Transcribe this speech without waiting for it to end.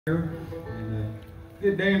And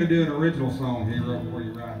get Dan to do an original song here right before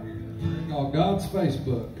you write here. Called God's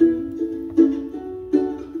Facebook.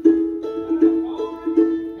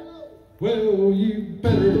 Well, you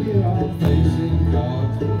better get our face in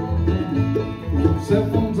God's book. Cell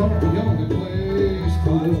phones aren't the only place to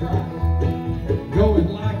look. Go and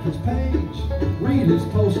like his page, read his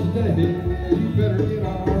post today. You better get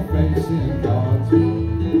our face in God's book.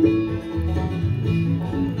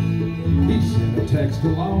 He sent a text a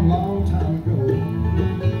long, long time ago.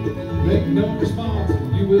 Make no response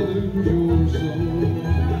and you will lose your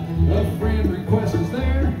soul. A friend request is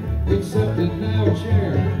there, accept it now and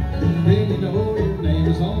share. Then you know your name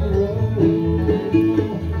is on the road.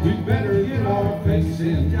 We better get our face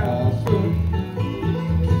in God's book.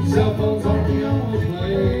 Cell phones aren't the only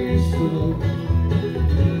place to look.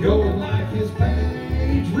 Go and like his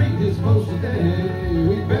page, read his post today.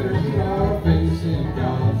 We better get our face in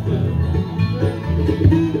God's book.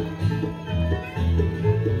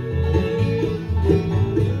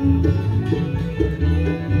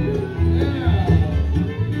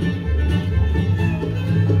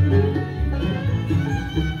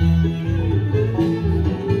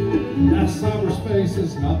 Cyberspace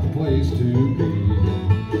is not the place to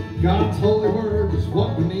be. God's holy word is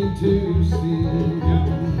what we need to see.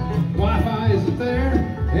 Wi-Fi isn't there,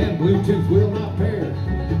 and Bluetooth will not pair.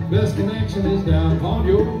 Best connection is down upon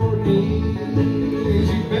your knees.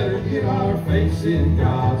 You better get our face in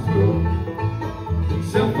God's book.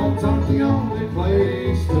 Cell phones aren't the only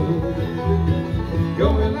place to look.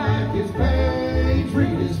 Go and like his page,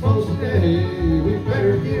 read his post today. We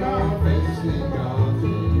better get our face in God's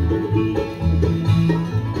book.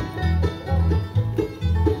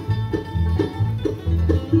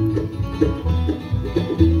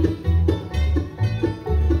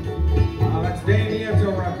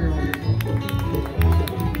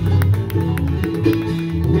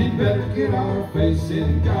 Get our face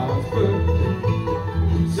in God's book.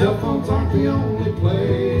 Cell phones aren't the only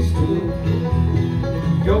place to look.